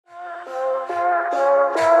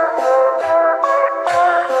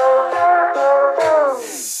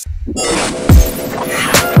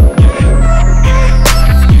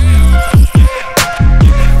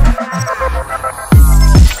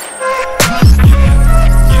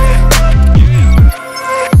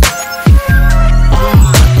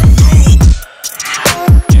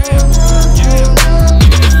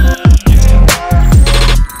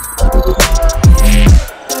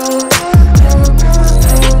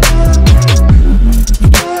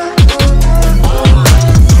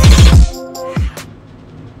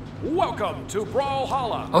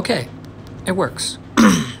Okay, it works.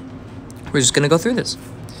 We're just gonna go through this.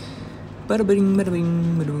 Bada bing, bada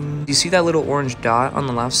bing, bada bing. You see that little orange dot on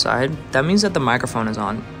the left side? That means that the microphone is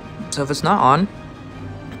on. So if it's not on,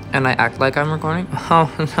 and I act like I'm recording, oh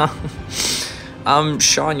no.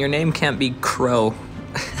 Sean, your name can't be Crow.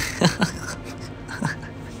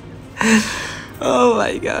 Oh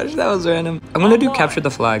my gosh, that was random. I'm gonna do capture the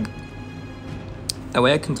flag. That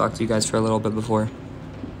way I can talk to you guys for a little bit before.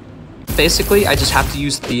 Basically, I just have to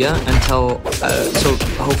use Thea until, so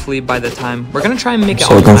hopefully by the time, we're gonna try and make it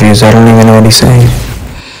so confused, I don't even know what he's saying.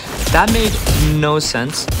 That made no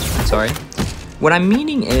sense. Sorry. What I'm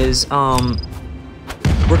meaning is,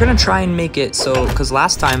 we're gonna try and make it so, because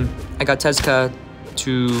last time I got TEZCA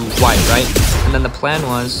to white, right? And then the plan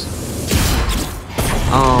was,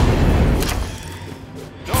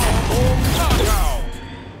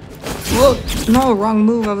 whoa, no, wrong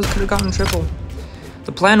move, I could have gotten triple.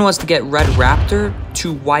 The plan was to get Red Raptor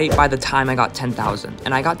to white by the time I got 10,000.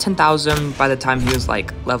 And I got 10,000 by the time he was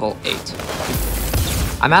like level 8.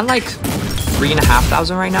 I'm at like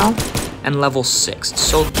 3,500 right now and level 6.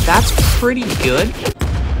 So that's pretty good.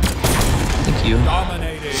 Thank you.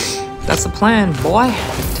 Dominating. That's the plan, boy.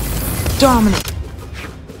 Dominate.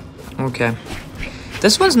 Okay.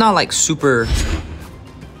 This one's not like super,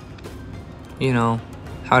 you know,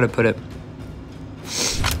 how to put it.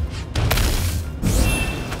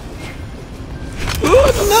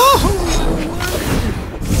 No!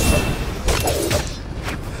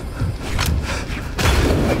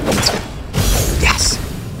 Yes!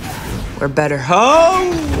 We're better.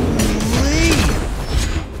 Holy!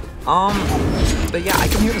 But yeah, I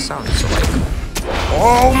can hear the sound, so like...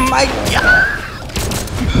 Oh my god!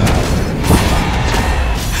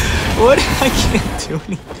 What? I can't do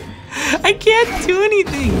anything. I can't do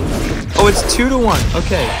anything! Oh, it's 2-1.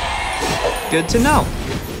 Okay. Good to know.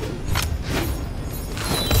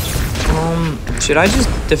 Should I just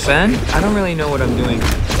defend? I don't really know what I'm doing.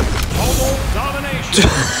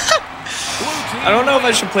 I don't know if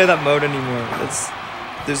I should play that mode anymore.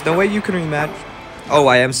 There's no way you can rematch. Oh,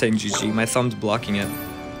 I am saying GG. My thumb's blocking it.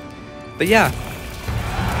 But yeah.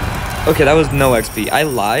 Okay, that was no XP. I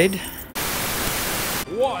lied.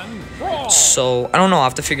 So, I don't know. I'll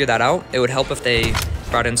have to figure that out. It would help if they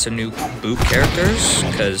brought in some new boot characters.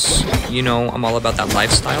 Because, you know, I'm all about that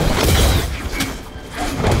lifestyle.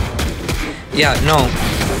 Yeah, no.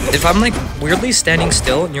 If I'm like weirdly standing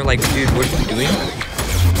still and you're like, dude, what are you doing?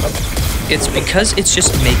 It's because it's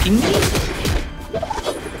just making me.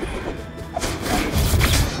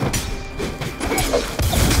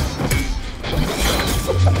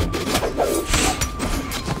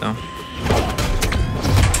 No.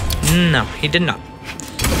 No, he did not.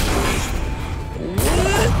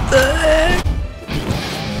 What the heck?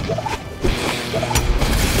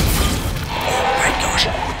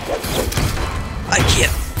 I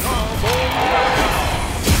can't.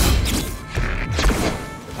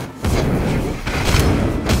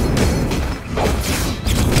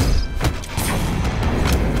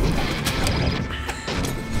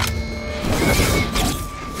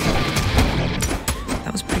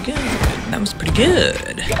 That was pretty good. That was pretty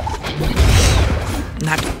good.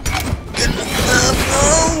 Not good enough.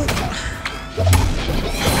 Oh.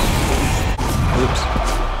 Oops.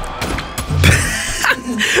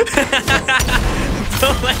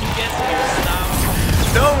 Don't let him get to stop.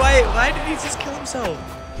 No, why did he just kill himself?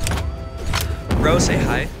 Bro, say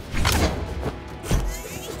hi.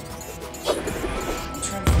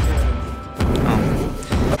 Oh.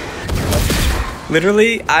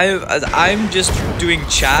 Literally, I'm just doing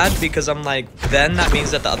Chad because I'm like, then that means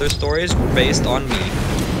that the other stories were based on me.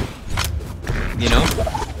 You know?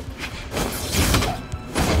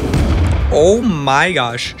 Oh my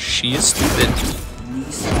gosh, she is stupid.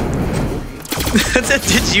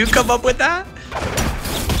 Did you come up with that?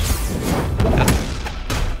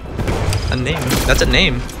 A name. That's a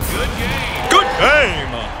name. Good game. Good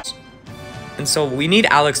game. And so we need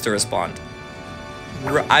Alex to respond.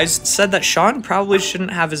 I said that Sean probably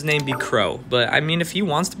shouldn't have his name be Crow, but I mean, if he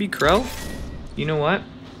wants to be Crow, you know what?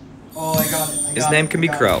 Oh, I got it. His name can be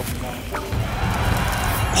Crow.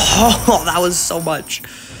 Oh, that was so much.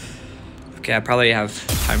 Okay, I probably have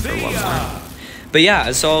time for one more. But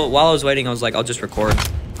yeah, so while I was waiting, I was like, I'll just record,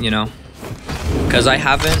 you know? Because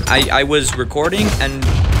I was recording and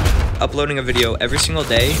uploading a video every single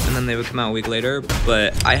day, and then they would come out a week later,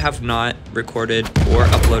 but I have not recorded or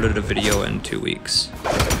uploaded a video in 2 weeks.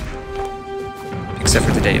 Except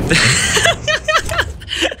for today.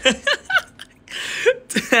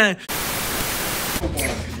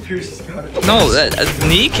 No, a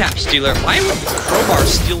kneecap stealer. Why would Crowbar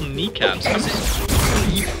steal kneecaps?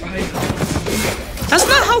 That's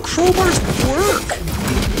not how crowbars work.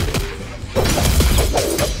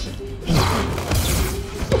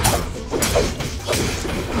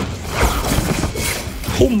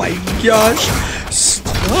 Oh my gosh.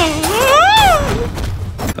 Stop.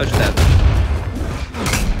 Touch that.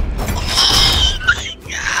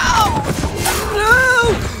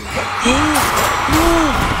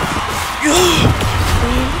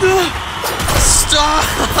 Stop!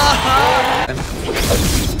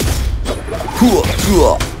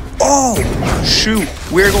 Oh, shoot.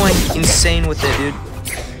 We're going insane with it, dude.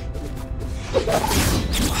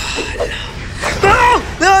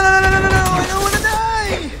 No, I don't want to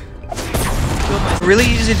die. Really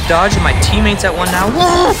easy to dodge, and my teammates at one now.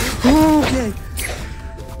 Whoa! Okay.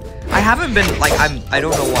 I haven't been, like, I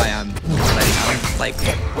don't know why I'm like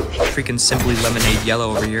freaking Simply Lemonade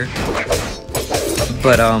Yellow over here.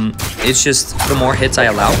 But, it's just the more hits I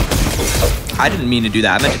allow. I didn't mean to do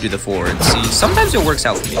that. I meant to do the forward. See, sometimes it works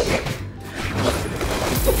out for me.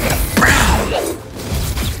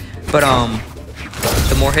 But,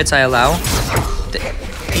 the more hits I allow, the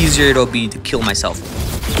easier it'll be to kill myself.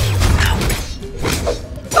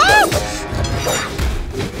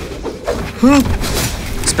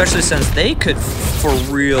 Especially since they could, for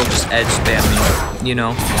real, just edge spam me, you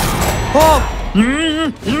know? Oh!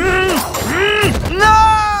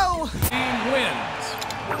 No! Team wins.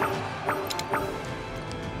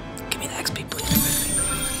 Give me the XP, please.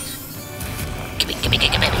 Give me.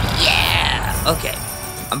 Yeah! Okay.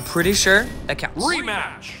 I'm pretty sure that counts.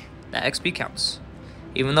 Rematch. That XP counts.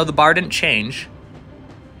 Even though the bar didn't change.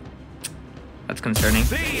 That's concerning.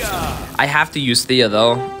 Thea. I have to use Thea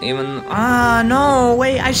though. Even no,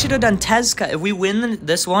 wait, I should have done TEZCA. If we win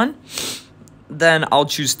this one, then I'll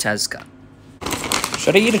choose TEZCA.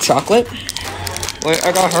 Should I eat a chocolate? Wait,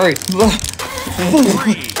 I gotta hurry. Try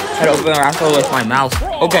to open the apple with my mouth.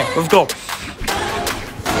 Okay, let's go.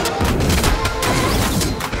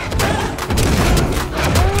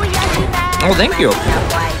 Oh, thank you.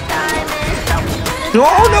 No,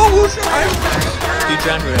 who's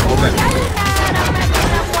degenerate. Okay.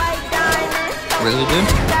 Really, dude?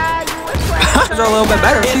 Those are a little bit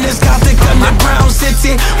better. In this Gothic underground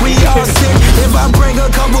city, we all sit. If I bring a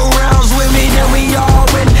couple rounds with me, then we all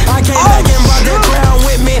win. I came back and brought the crown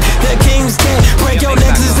with me. The kings can't break your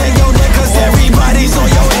nexus and your neck, cause everybody's on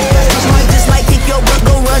your head. Just like kick your butt,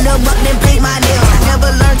 go run up and paint my nails. Never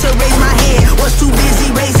learned to raise my head, was too busy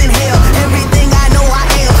raising hell. Everything I know I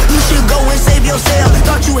am, you should go and save yourself.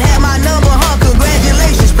 Thought you had my number, huh?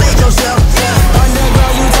 Congratulations, played yourself.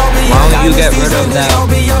 Why don't you get rid of that old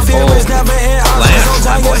lamp,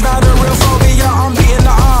 my boy?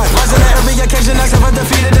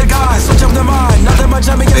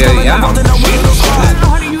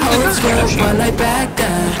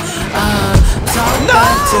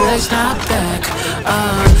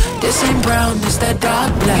 This ain't brown, this that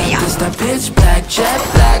dark black. This that pitch black, jet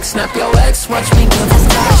black. Snap your ex, watch me give a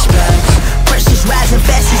flashback. Pressure's rising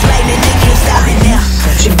fast as lightning, they can't stop it now.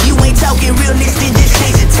 If you ain't talking realness, then just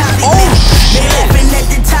change the topic now. They laughing at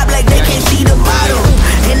the top like they can't see the bottom.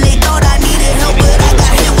 And they thought I needed help, but I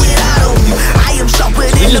got hit without them. I am sharper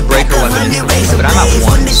than the back of 100 razor blades.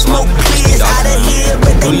 When the smoke clears out of here,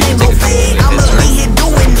 but they never fade. I'ma be here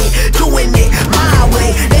doing it my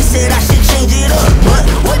way. They said I should change it up, but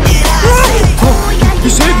what did I say? You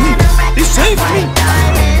saved me! You saved me!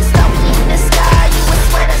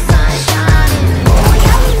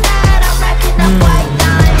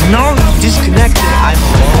 No, disconnected. I'm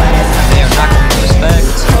they are not going to respect.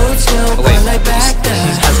 Oh wait, she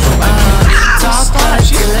has no money.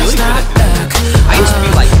 She's really good at that. I used to be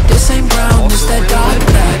like this ain't brown, this that dark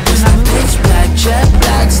black. This that pitch black, jet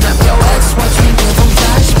black. Snap your ex, watch me give them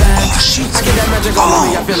flashbacks. sheets. I get that magic on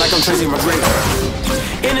me, I feel like I'm Tracy McGrady.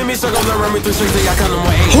 Enemy circles around me 360, I count them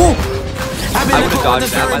with 8. I've been I would have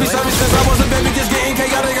dodged that, by the way. since I was a baby, just getting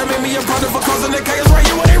chaotic. I made me a product for causing the chaos right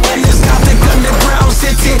here when they ready. This Gothic underground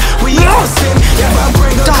city, we all sin. If I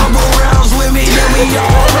bring a couple rounds with me, then we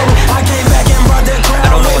all win. I came back and brought the crown.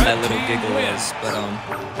 I don't know what that little giggle is, but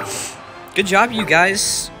good job, you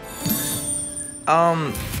guys.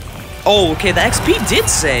 Oh, okay, the XP did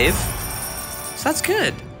save, so that's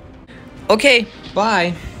good. Okay,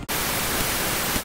 bye.